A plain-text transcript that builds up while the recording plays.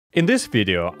In this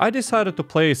video, I decided to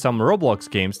play some Roblox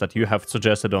games that you have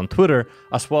suggested on Twitter,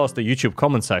 as well as the YouTube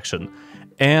comment section.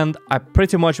 And I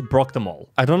pretty much broke them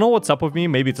all. I don't know what's up with me,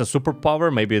 maybe it's a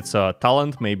superpower, maybe it's a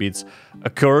talent, maybe it's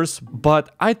a curse,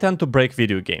 but I tend to break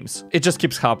video games. It just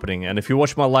keeps happening, and if you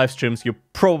watch my live streams, you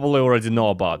probably already know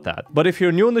about that. But if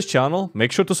you're new on this channel,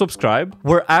 make sure to subscribe.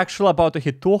 We're actually about to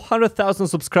hit 200,000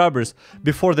 subscribers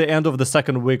before the end of the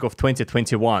second week of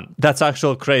 2021. That's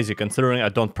actually crazy considering I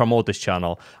don't promote this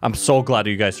channel. I'm so glad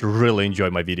you guys really enjoy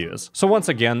my videos. So once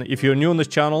again, if you're new on this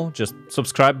channel, just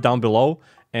subscribe down below.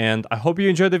 And I hope you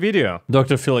enjoyed the video.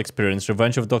 Dr. Phil Experience,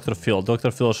 Revenge of Dr. Phil,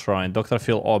 Dr. Phil Shrine, Dr.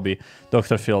 Phil Obi,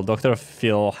 Dr.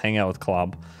 Phil Hangout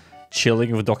Club,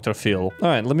 Chilling with Dr. Phil.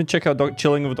 Alright, let me check out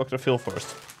Chilling with Dr. Phil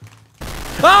first.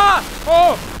 Ah!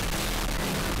 Oh!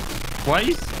 Why are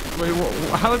you... Wait,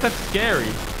 how is that scary?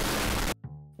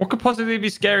 What could possibly be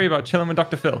scary about Chilling with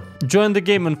Dr. Phil? Join the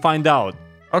game and find out.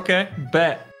 Okay,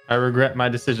 bet. I regret my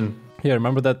decision. Yeah,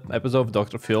 remember that episode of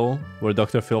Dr. Phil where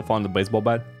Dr. Phil found the baseball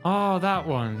bat? Oh, that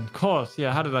one. Of course.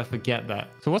 Yeah, how did I forget that?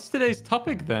 So what's today's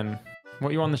topic then? What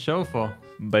are you on the show for?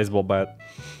 Baseball bat.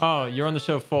 Oh, you're on the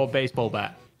show for baseball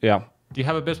bat. Yeah. Do you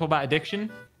have a baseball bat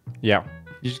addiction? Yeah.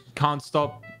 You just can't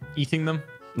stop eating them?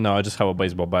 No, I just have a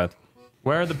baseball bat.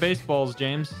 Where are the baseballs,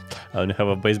 James? I only have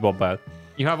a baseball bat.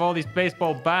 You have all these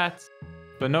baseball bats,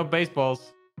 but no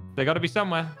baseballs. They gotta be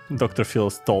somewhere. Dr. Phil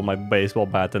stole my baseball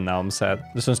bat and now I'm sad.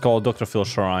 This one's called Dr. Phil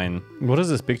Shrine. What is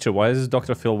this picture? Why is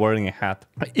Dr. Phil wearing a hat?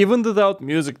 Even without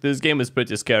music, this game is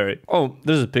pretty scary. Oh,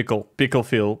 there's a pickle. Pickle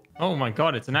Phil. Oh my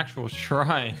god, it's an actual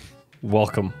shrine.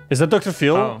 Welcome. Is that Dr.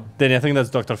 Phil? Oh. Danny, I think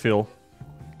that's Dr. Phil.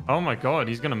 Oh my god,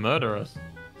 he's gonna murder us.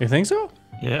 You think so?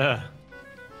 Yeah.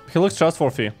 He looks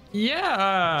trustworthy.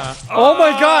 Yeah. Oh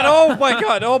my god! Oh my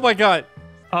god! Oh my god!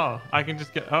 Oh, I can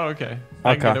just get... Oh, okay.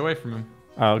 I can get away from him.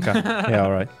 Oh, okay. Yeah,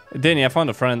 all right. Danny, I found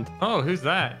a friend. Oh, who's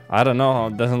that? I don't know.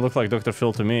 It doesn't look like Dr.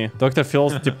 Phil to me. Dr.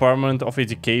 Phil's Department of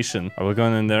Education. Are we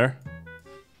going in there?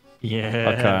 Yeah.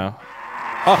 Okay.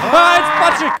 Oh,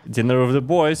 it's Patrick! Dinner with the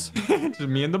boys. Just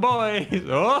me and the boys.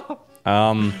 Oh.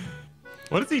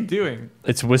 What is he doing?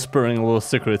 It's whispering little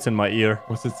secrets in my ear.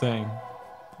 What's it saying?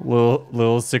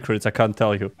 Little secrets, I can't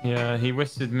tell you. Yeah, he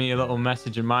whispered me a little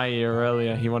message in my ear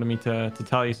earlier. He wanted me to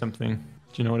tell you something.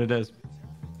 Do you know what it is?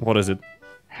 What is it?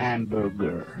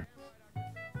 Hamburger.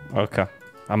 Okay.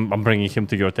 I'm bringing him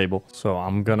to your table. So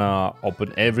I'm gonna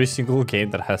open every single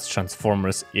game that has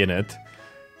Transformers in it.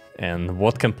 And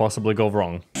what can possibly go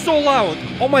wrong? So loud!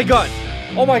 Oh my god!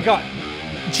 Oh my god!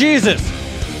 Jesus!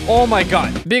 Oh my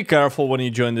god! Be careful when you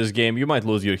join this game, you might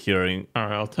lose your hearing.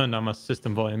 Alright, I'll turn down my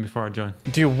system volume before I join.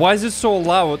 Dude, why is it so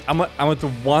loud? I'm at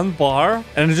one bar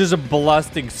and it's just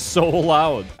blasting so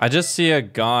loud. I just see a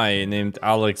guy named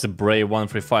Alex Bray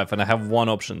 135 and I have one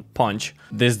option, punch.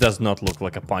 This does not look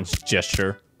like a punch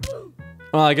gesture.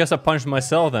 Well, I guess I punched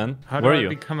myself then. Where are you?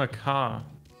 Become a car?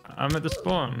 I'm at the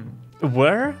spawn.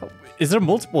 Where? Is there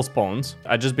multiple spawns?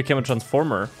 I just became a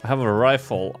transformer. I have a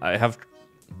rifle. I have...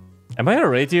 Am I a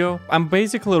radio? I'm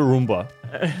basically a Roomba.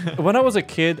 When I was a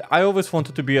kid, I always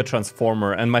wanted to be a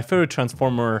transformer, and my favorite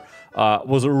transformer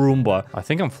was a Roomba. I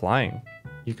think I'm flying.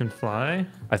 You can fly?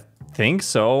 I think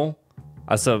so.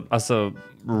 As a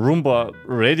Roomba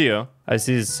radio, I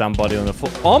see somebody on the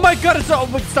floor. Oh my god,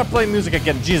 stop playing music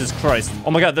again. Jesus Christ. Oh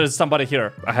my god, there's somebody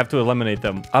here. I have to eliminate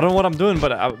them. I don't know what I'm doing,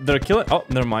 but they're killing... Oh,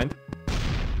 never mind.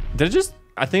 They're just...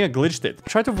 I think I glitched it.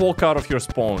 Try to walk out of your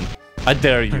spawn. I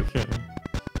dare you. Okay.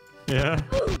 Yeah.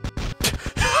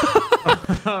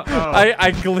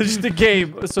 I glitched the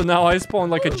game, so now I spawn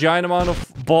like a giant amount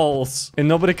of balls and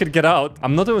nobody could get out.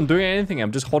 I'm not even doing anything.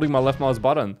 I'm just holding my left mouse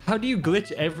button. How do you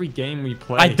glitch every game we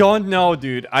play? I don't know,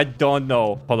 dude. I don't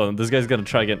know. Hold on, this guy's gonna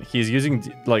try again. He's using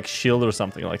like shield or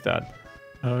something like that.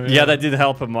 Oh, yeah, that didn't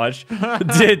help him much.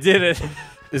 did it?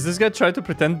 Is this guy trying to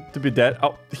pretend to be dead?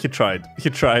 Oh, he tried. He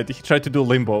tried to do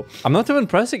limbo. I'm not even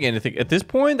pressing anything. At this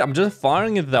point, I'm just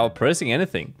firing it without pressing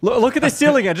anything. Look at the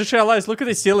ceiling. I just realized. Look at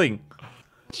the ceiling.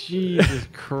 Jesus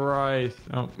Christ.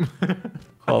 Oh.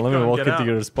 Oh, let me walk into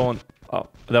your spawn. Oh,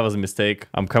 that was a mistake.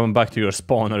 I'm coming back to your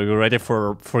spawn. Are you ready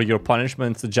for your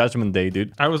punishment? It's Judgment Day,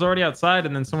 dude. I was already outside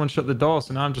and then someone shut the door,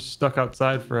 so now I'm just stuck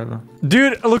outside forever.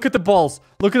 Dude, look at the balls.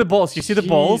 Look at the balls. You see the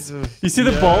balls? You see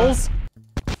the balls?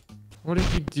 What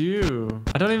did you do?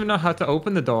 I don't even know how to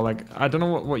open the door. Like, I don't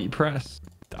know what you press.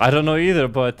 I don't know either,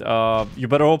 but you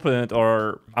better open it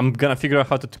or I'm gonna figure out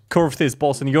how to curve these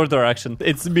balls in your direction.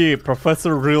 It's me,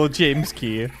 Professor Real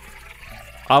Jameskii.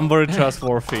 I'm very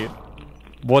trustworthy.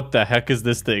 What the heck is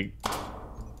this thing?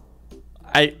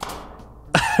 I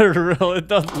really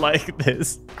don't like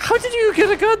this. How did you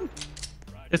get a gun?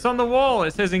 It's on the wall.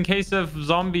 It says in case of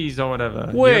zombies or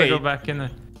whatever. Wait. You gotta go back in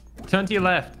there. Turn to your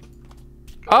left.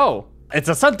 Oh, it's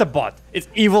a Santa bot. It's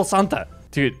evil Santa.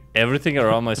 Dude, everything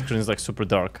around my screen is like super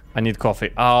dark. I need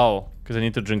coffee. Oh, because I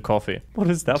need to drink coffee. What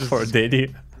is that for,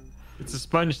 Danny? It's a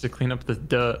sponge to clean up the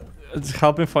dirt.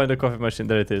 Help me find a coffee machine.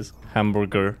 There it is.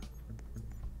 Hamburger.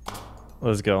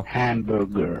 Let's go.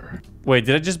 Hamburger. Wait,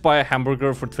 did I just buy a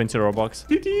hamburger for 20 Robux?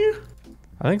 Did you?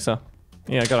 I think so.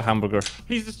 Yeah, I got a hamburger.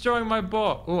 He's destroying my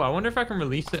bot. Oh, I wonder if I can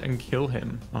release it and kill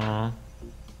him. Aw.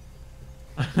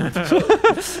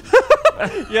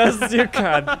 Yes, you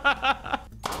can.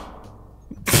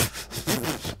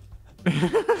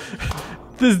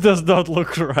 This does not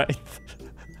look right.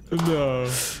 No.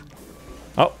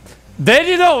 Oh.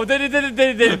 Daddy, no! Daddy.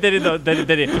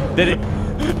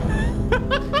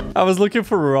 I was looking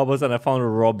for robots and I found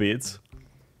Robits.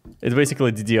 It's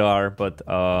basically DDR, but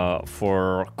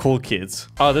for cool kids.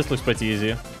 Oh, this looks pretty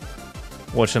easy.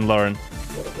 Watch and learn.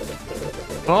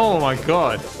 Oh my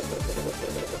god.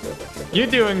 You're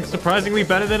doing surprisingly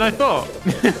better than I thought.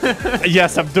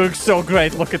 Yes, I'm doing so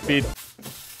great. Look at me.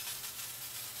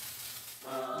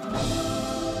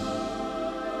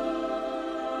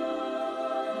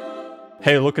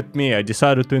 Hey, look at me, I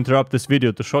decided to interrupt this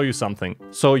video to show you something.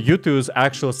 So YouTube's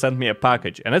actually sent me a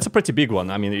package, and it's a pretty big one.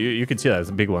 I mean, you can see that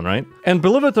it's a big one, right? And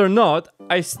believe it or not,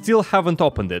 I still haven't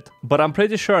opened it, but I'm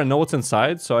pretty sure I know what's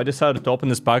inside, so I decided to open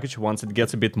this package once it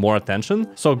gets a bit more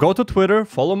attention. So go to Twitter,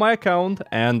 follow my account,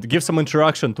 and give some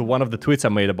interaction to one of the tweets I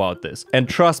made about this. And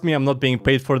trust me, I'm not being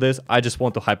paid for this, I just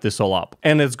want to hype this all up.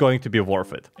 And it's going to be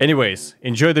worth it. Anyways,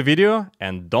 enjoy the video,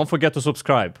 and don't forget to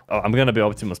subscribe. Oh, I'm gonna be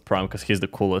Optimus Prime, because he's the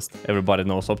coolest. Everybody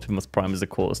knows Optimus Prime is the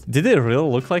coolest. Did they really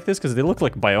look like this? Because they look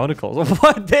like Bionicles.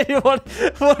 What, Danny? What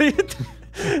are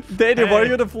you? Danny, why are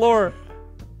you on the floor?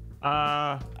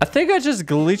 I think I just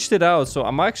glitched it out. So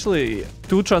I'm actually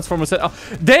two Transformers. Oh,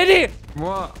 Danny!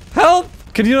 What? Help!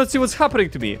 Can you not see what's happening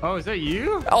to me? Oh, is that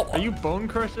you? Oh. Are you Bone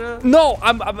Crusher? No,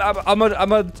 I'm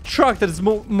a truck that is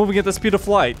moving at the speed of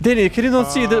light. Danny, can you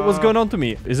not see that what's going on to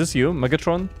me? Is this you,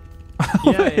 Megatron?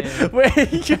 Yeah,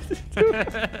 Wait.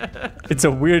 It's a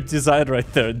weird design right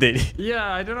there, Danny.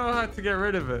 Yeah, I don't know how to get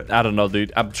rid of it. I don't know,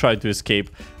 dude. I'm trying to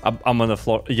escape. I'm on the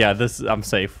floor. Yeah, I'm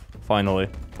safe. Finally.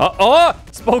 Oh!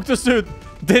 Spoke too soon.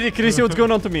 Danny, can you see what's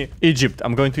going on to me? Egypt.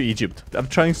 I'm going to Egypt. I'm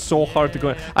trying so hard to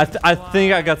go. I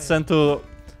think I got sent to...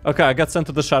 Okay, I got sent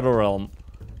to the Shadow Realm.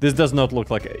 This does not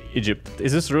look like Egypt.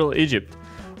 Is this real Egypt?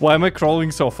 Why am I crawling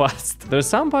so fast? There's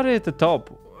somebody at the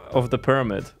top of the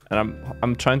pyramid, and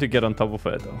I'm trying to get on top of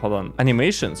it. Hold on.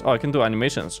 Animations. Oh, I can do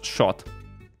animations. Shot.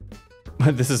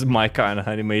 This is my kind of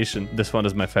animation. This one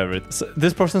is my favorite. So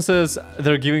this person says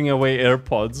they're giving away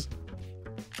AirPods.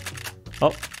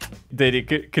 Oh, Daddy,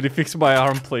 can you fix my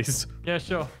arm, please? Yeah,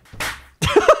 sure.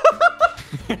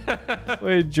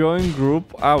 Wait, join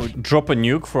group. Oh, drop a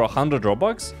nuke for 100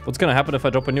 Robux? What's gonna happen if I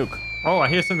drop a nuke? Oh, I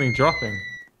hear something dropping.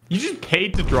 You just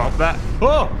paid to drop that?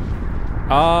 Oh!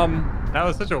 That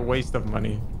was such a waste of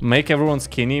money. Make everyone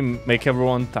skinny, make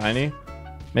everyone tiny.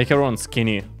 Make everyone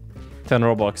skinny. 10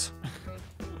 Robux.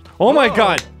 Oh my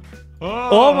god!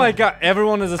 Oh my god,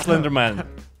 everyone is a Slender Man.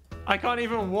 I can't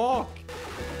even walk.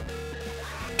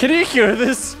 Can you hear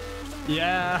this?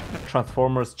 Yeah.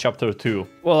 Transformers Chapter 2.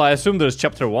 Well, I assume there's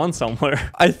Chapter 1 somewhere.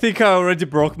 I think I already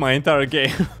broke my entire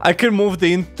game. I can move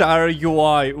the entire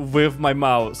UI with my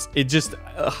mouse. It just...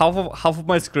 half of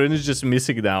my screen is just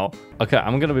missing now. Okay,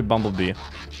 I'm gonna be Bumblebee.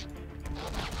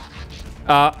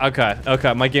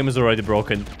 Okay, my game is already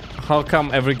broken. How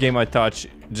come every game I touch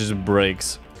just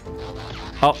breaks?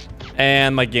 Oh,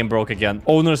 and my game broke again.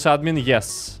 Owner's admin,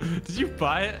 yes. Did you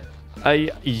buy it?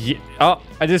 Oh,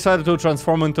 I decided to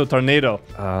transform into a tornado.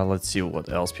 Let's see what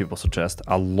else people suggest.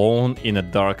 Alone in a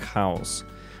dark house.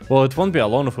 Well, it won't be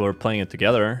alone if we were playing it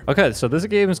together. Okay, so this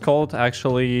game is called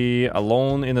actually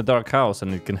Alone in a Dark House,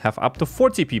 and it can have up to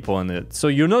 40 people in it. So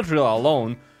you're not really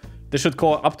alone. They should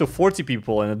call up to 40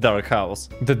 people in a dark house.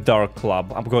 The Dark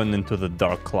Club. I'm going into the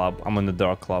Dark Club. I'm in the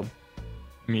Dark Club.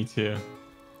 Me too.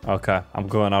 Okay, I'm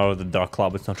going out of the Dark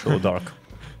Club. It's not really dark.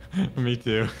 Me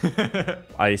too.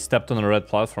 I stepped on a red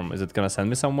platform. Is it gonna send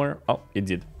me somewhere? Oh, it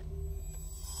did.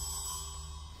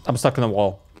 I'm stuck in a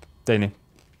wall. Danny.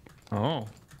 Oh.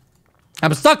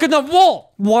 I'm stuck in a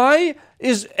wall! Why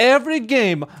is every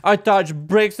game I touch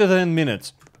breaks within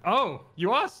minutes? Oh,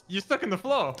 you're stuck in the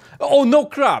floor. Oh, no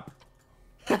crap!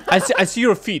 I see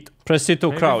your feet. Press C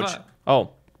to crouch.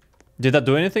 Oh. Did that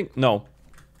do anything? No.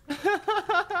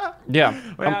 Yeah.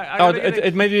 Wait,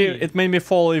 it made me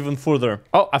fall even further.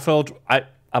 Oh, I fell.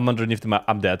 I'm underneath the map.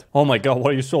 I'm dead. Oh my god, why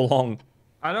are you so long?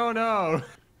 I don't know.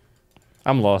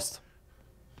 I'm lost.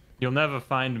 You'll never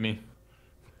find me.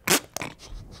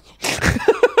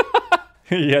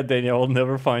 Yeah, Danny, I will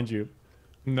never find you.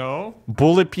 No.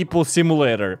 Bully People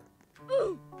Simulator.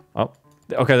 Oh,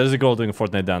 okay, there's a girl doing a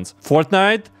Fortnite dance.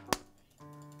 Fortnite?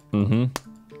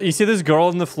 You see this girl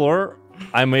on the floor?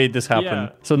 I made this happen. Yeah.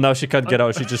 So now she can't get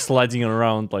out. She's just sliding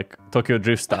around like Tokyo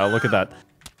Drift style. Look at that.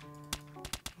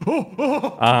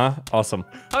 Awesome.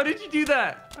 How did you do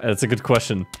that? That's a good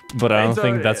question. But I don't So,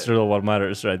 think that's really what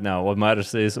matters right now. What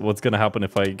matters is what's gonna happen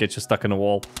if I get you stuck in a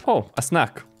wall. Oh, a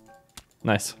snack.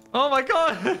 Nice. Oh my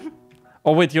god.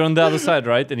 Oh wait, you're on the other side,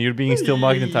 right? And you're being still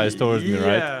magnetized towards me,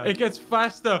 right? Yeah, it gets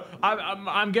faster.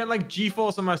 I'm getting like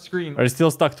G-force on my screen. Are you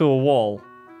still stuck to a wall?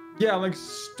 Yeah, I'm like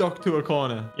stuck to a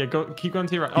corner. Yeah, keep going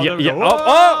to your right. Oh, Yeah, there we yeah. go.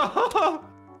 Oh!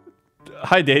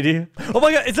 Hi, Daddy. Oh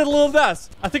my god, it's a little Nas.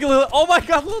 I think a little. Oh my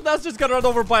god, little Nas just got run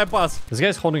over by a bus. This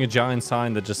guy's holding a giant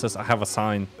sign that just says, I have a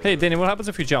sign. Hey, Danny, what happens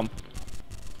if you jump?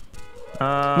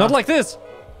 Not like this.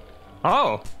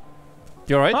 Oh.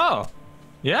 You alright? Oh.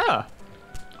 Yeah.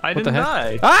 I didn't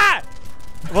die. Ah!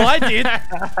 Well, I did.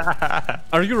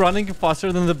 Are you running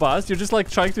faster than the bus? You're just like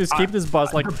trying to escape this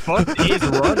bus. Like, The bus is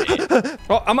running.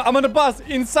 oh, I'm on the bus,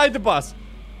 inside the bus.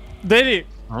 Danny.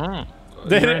 Oh.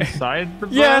 Danny. You're inside the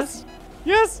bus? Yes.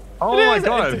 Yes. Oh it my is.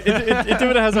 god. It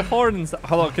even has a horn and stuff.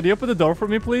 Hello, can you open the door for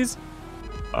me, please?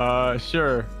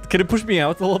 Sure. Can you push me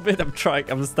out a little bit? I'm trying.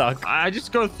 I'm stuck. I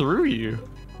just go through you.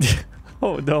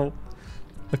 Oh no.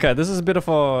 Okay, this is a bit of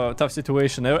a tough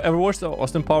situation. Ever watched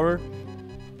Austin Power?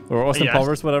 Or Austin Yes.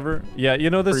 Powers, whatever. Yeah, you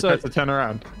know this. Where he tries to turn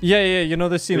around. Yeah, you know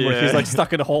the scene where he's Yeah. like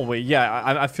stuck in the hallway. Yeah,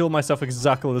 I feel myself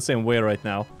exactly the same way right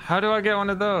now. How do I get one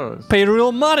of those? Pay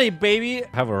real money, baby.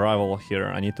 I have a rival here.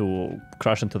 I need to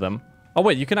crash into them. Oh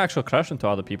wait, you can actually crash into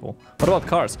other people. What about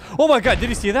cars? Oh my god, did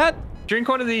you see that? Drink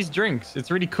one of these drinks.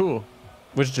 It's really cool.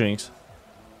 Which drinks?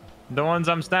 The ones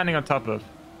I'm standing on top of.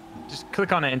 Just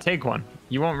click on it and take one.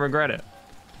 You won't regret it.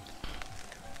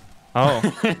 Oh.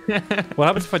 What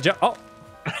happens if I jump? Oh.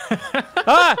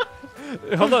 Ah!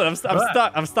 Hold on, I'm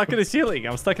stuck. I'm stuck in the ceiling.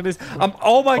 I'm stuck in this.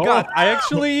 Oh my god! I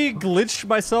actually glitched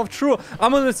myself through.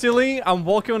 I'm on the ceiling. I'm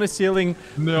walking on the ceiling.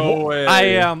 No way. I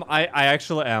am. I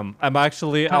actually am. I'm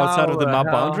actually outside of the the map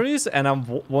hell? boundaries, and I'm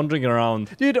wandering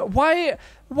around. Dude, why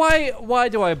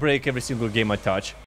do I break every single game I touch?